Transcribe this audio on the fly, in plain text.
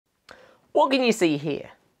What can you see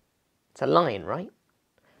here? It's a line, right?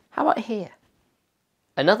 How about here?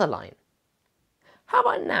 Another line. How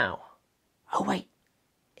about now? Oh wait,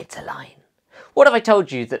 it's a line. What if I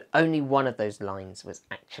told you that only one of those lines was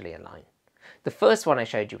actually a line? The first one I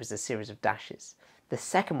showed you was a series of dashes. The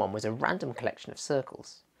second one was a random collection of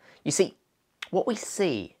circles. You see, what we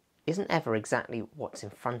see isn't ever exactly what's in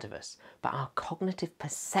front of us, but our cognitive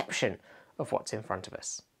perception of what's in front of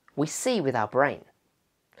us. We see with our brain.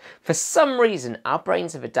 For some reason, our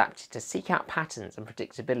brains have adapted to seek out patterns and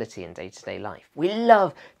predictability in day-to-day life. We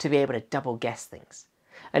love to be able to double guess things.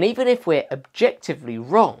 And even if we're objectively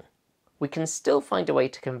wrong, we can still find a way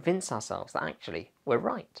to convince ourselves that actually we're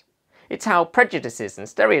right. It's how prejudices and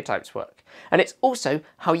stereotypes work. And it's also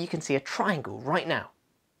how you can see a triangle right now,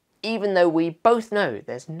 even though we both know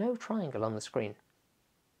there's no triangle on the screen.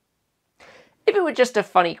 If it were just a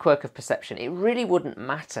funny quirk of perception, it really wouldn't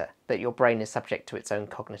matter that your brain is subject to its own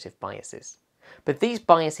cognitive biases. But these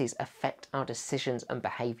biases affect our decisions and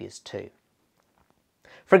behaviours too.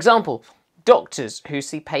 For example, doctors who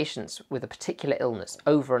see patients with a particular illness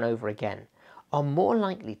over and over again are more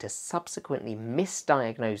likely to subsequently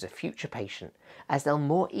misdiagnose a future patient, as they'll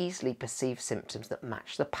more easily perceive symptoms that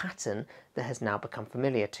match the pattern that has now become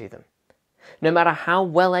familiar to them. No matter how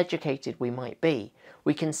well educated we might be,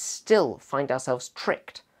 we can still find ourselves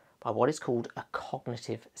tricked by what is called a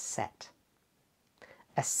cognitive set.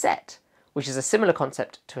 A set, which is a similar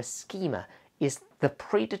concept to a schema, is the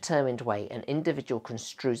predetermined way an individual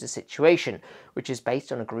construes a situation, which is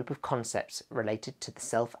based on a group of concepts related to the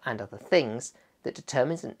self and other things that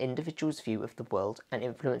determines an individual's view of the world and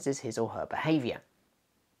influences his or her behaviour.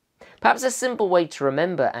 Perhaps a simple way to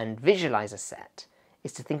remember and visualise a set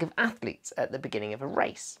is to think of athletes at the beginning of a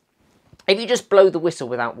race. If you just blow the whistle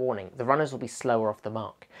without warning, the runners will be slower off the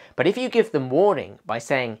mark. But if you give them warning by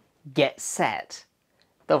saying, "get set,"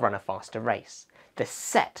 they'll run a faster race. The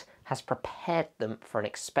set has prepared them for an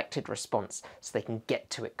expected response so they can get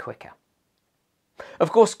to it quicker.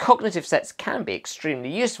 Of course, cognitive sets can be extremely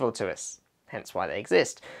useful to us, hence why they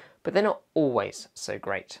exist, but they're not always so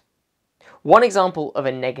great. One example of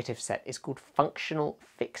a negative set is called functional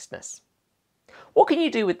fixedness. What can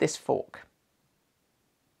you do with this fork?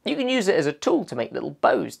 You can use it as a tool to make little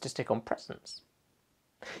bows to stick on presents.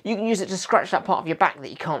 You can use it to scratch that part of your back that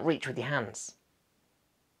you can't reach with your hands.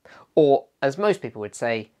 Or, as most people would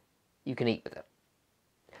say, you can eat with it.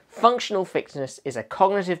 Functional fixedness is a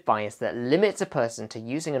cognitive bias that limits a person to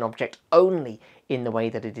using an object only in the way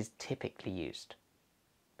that it is typically used.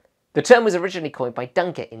 The term was originally coined by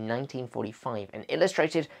Dunker in 1945 and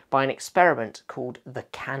illustrated by an experiment called the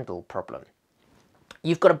candle problem.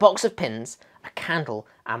 You've got a box of pins, a candle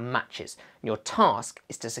and matches. Your task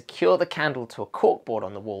is to secure the candle to a corkboard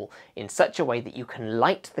on the wall in such a way that you can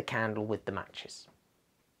light the candle with the matches.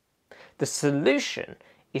 The solution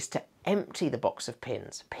is to empty the box of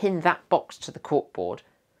pins, pin that box to the corkboard,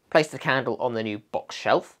 place the candle on the new box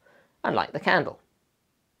shelf and light the candle.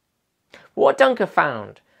 What Dunker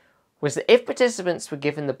found was that if participants were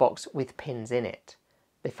given the box with pins in it,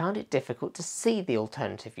 they found it difficult to see the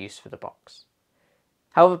alternative use for the box.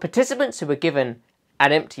 However, participants who were given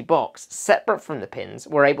an empty box separate from the pins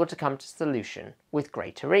were able to come to a solution with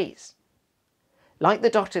greater ease. Like the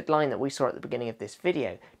dotted line that we saw at the beginning of this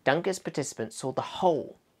video, Dunker's participants saw the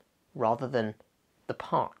whole rather than the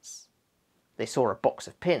parts. They saw a box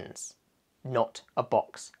of pins, not a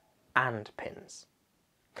box and pins.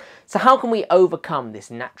 So how can we overcome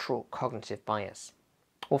this natural cognitive bias?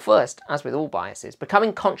 Well, first, as with all biases,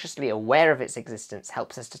 becoming consciously aware of its existence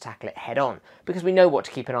helps us to tackle it head on, because we know what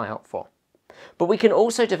to keep an eye out for. But we can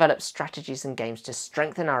also develop strategies and games to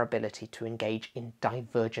strengthen our ability to engage in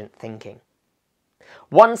divergent thinking.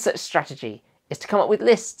 One such strategy is to come up with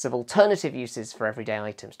lists of alternative uses for everyday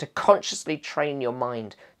items, to consciously train your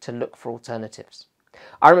mind to look for alternatives.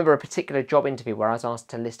 I remember a particular job interview where I was asked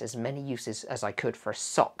to list as many uses as I could for a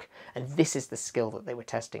sock, and this is the skill that they were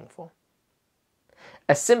testing for.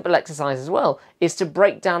 A simple exercise as well is to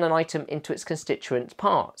break down an item into its constituent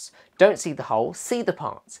parts. Don't see the whole, see the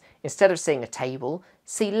parts. Instead of seeing a table,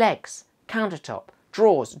 see legs, countertop,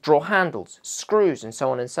 drawers, drawer handles, screws, and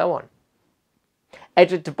so on and so on.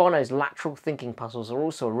 Edward de Bono's lateral thinking puzzles are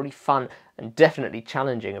also a really fun and definitely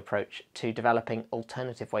challenging approach to developing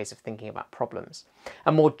alternative ways of thinking about problems.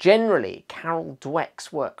 And more generally, Carol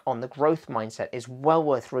Dweck's work on the growth mindset is well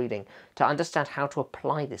worth reading to understand how to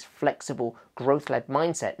apply this flexible, growth-led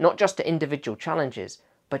mindset, not just to individual challenges,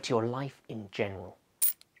 but to your life in general.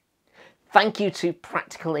 Thank you to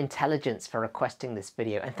Practical Intelligence for requesting this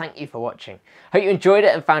video, and thank you for watching. Hope you enjoyed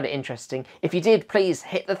it and found it interesting. If you did, please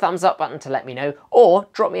hit the thumbs up button to let me know, or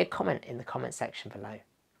drop me a comment in the comment section below.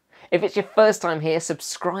 If it's your first time here,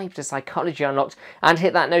 subscribe to Psychology Unlocked and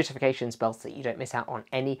hit that notifications bell so that you don't miss out on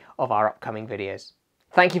any of our upcoming videos.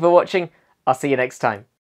 Thank you for watching. I'll see you next time.